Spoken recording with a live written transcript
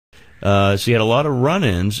So you had a lot of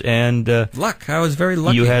run-ins and luck. I was very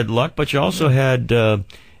lucky. You had luck, but you also had, to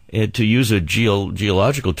use a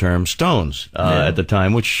geological term, stones at the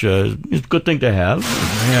time, which is a good thing to have.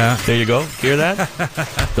 Yeah. There you go. Hear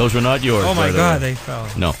that? Those were not yours. Oh my God, they fell.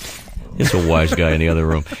 No. It's a wise guy in the other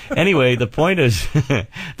room. Anyway, the point is,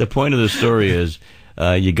 the point of the story is,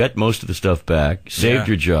 you got most of the stuff back, saved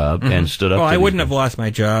your job, and stood up. Well, I wouldn't have lost my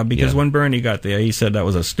job because when Bernie got there, he said that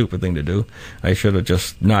was a stupid thing to do. I should have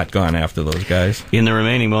just not gone after those guys. In the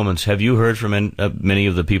remaining moments, have you heard from many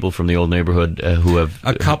of the people from the old neighborhood who have...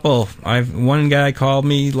 A couple. One guy called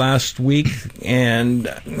me last week, and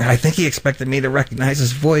I think he expected me to recognize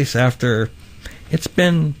his voice after... It's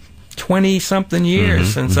been 20-something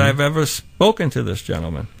years since I've ever spoken to this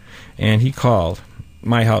gentleman. And he called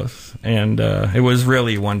my house, and it was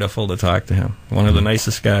really wonderful to talk to him. One of the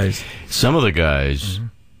nicest guys. Some of the guys,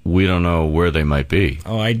 we don't know where they might be.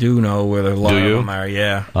 Oh, I do know where a lot of them are,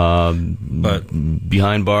 yeah. But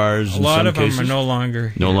behind bars, a lot in some of them cases, are no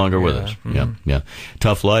longer with us. Yeah.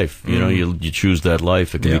 Tough life. You know, you choose that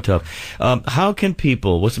life. It can be tough. How can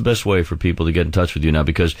people, what's the best way for people to get in touch with you now?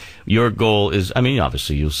 Because your goal is, I mean,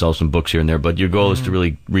 obviously you'll sell some books here and there, but your goal is to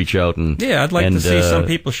really reach out and... Yeah, I'd like to see some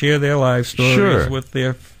people share their life stories with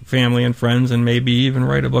their family and friends, and maybe even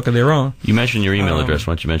write a book of their own. You mentioned your email address.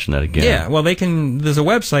 Why don't you mention that again? Yeah, well, there's a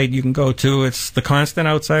website you can go to. It's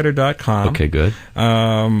theconstantoutsider.com. Okay, good.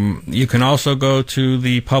 You can also go to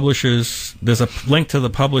the publisher's, there's a link to the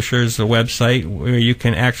publisher's website where you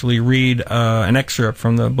can actually read an excerpt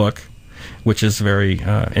from the book, which is very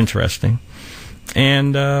interesting.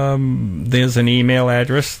 And there's an email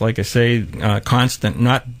address, like I say,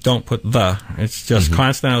 don't put the. It's just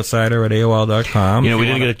constantoutsider@AOL.com. You know, we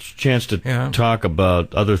didn't get a chance to talk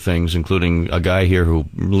about other things, including a guy here who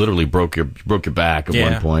literally broke your back at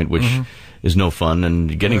one point, which is no fun.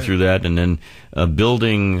 And getting through that, and then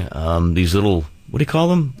building these little, what do you call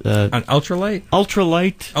them? An ultralight?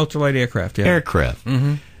 Ultralight aircraft, Aircraft,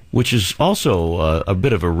 which is also a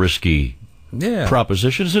bit of a risky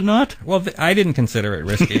proposition, is it not? Well, I didn't consider it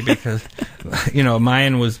risky because,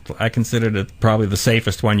 mine was, I considered it probably the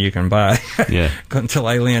safest one you can buy. Until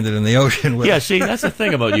I landed in the ocean with it. See, that's the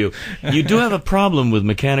thing about you. You do have a problem with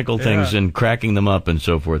mechanical things and cracking them up and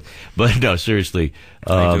so forth. But no, seriously.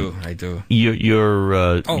 I do.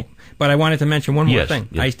 You're but I wanted to mention one more thing.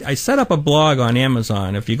 Yes. I set up a blog on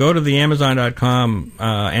Amazon. If you go to the Amazon.com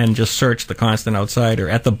and just search The Constant Outsider,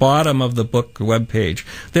 at the bottom of the book webpage,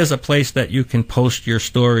 there's a place that you can post your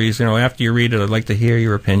stories. After you read it, I'd like to hear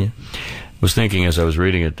your opinion. I was thinking as I was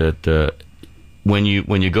reading it that when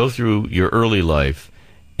you go through your early life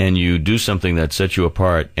and you do something that sets you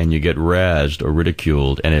apart and you get razzed or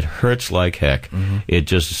ridiculed and it hurts like heck, it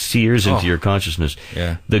just sears into your consciousness.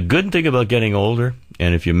 Yeah. The good thing about getting older,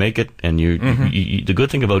 and if you make it, and the good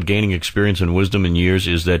thing about gaining experience and wisdom in years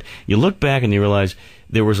is that you look back and you realize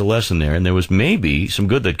there was a lesson there, and there was maybe some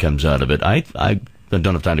good that comes out of it. I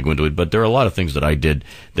don't have time to go into it, but there are a lot of things that I did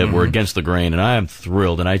that were against the grain, and I am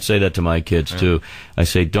thrilled, and I say that to my kids too. I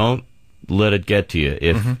say, don't let it get to you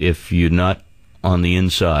if you're not on the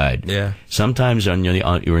inside. Yeah. Sometimes when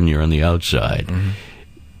you're on the outside,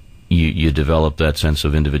 you develop that sense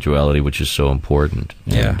of individuality, which is so important.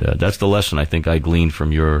 And that's the lesson I think I gleaned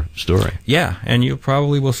from your story. Yeah, and you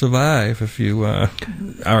probably will survive if you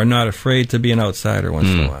are not afraid to be an outsider once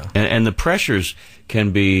in a while. And the pressures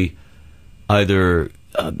can be either,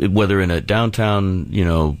 whether in a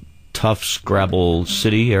downtown, tough Scrabble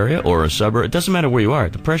city area or a suburb. It doesn't matter where you are.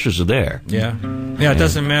 The pressures are there. Yeah. It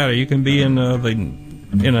doesn't matter. You can be in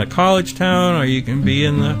a college town, or you can be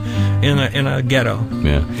in a ghetto.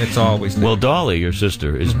 Yeah, it's always there. Well, Dolly, your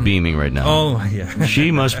sister, is beaming right now. Oh yeah,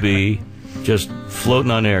 she must be just floating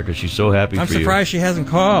on air because she's so happy for you. I'm surprised she hasn't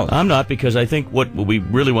called. I'm not, because I think what we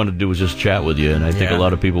really wanted to do was just chat with you, and I think a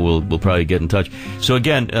lot of people will probably get in touch. So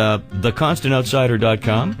again,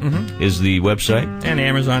 theconstantoutsider.com is the website. And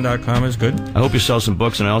Amazon.com is good. I hope you sell some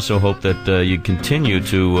books, and I also hope that you continue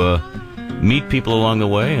to meet people along the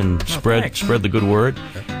way and spread the good word.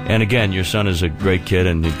 And again, your son is a great kid,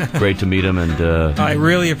 and great to meet him. And I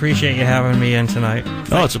really appreciate you having me in tonight.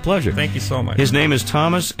 It's a pleasure. Thank you so much. His name is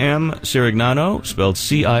Thomas M. Cirignano, spelled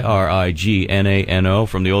Cirignano,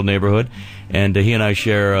 from the old neighborhood. And he and I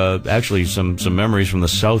share actually some memories from the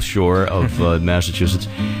South Shore of Massachusetts.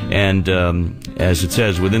 And as it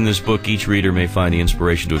says, within this book, each reader may find the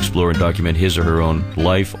inspiration to explore and document his or her own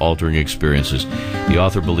life-altering experiences. The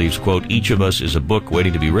author believes, quote, each of us is a book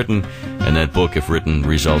waiting to be written, and that book, if written,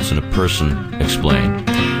 results in a person explained.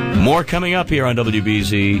 More coming up here on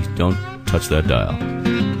WBZ. Don't touch that dial.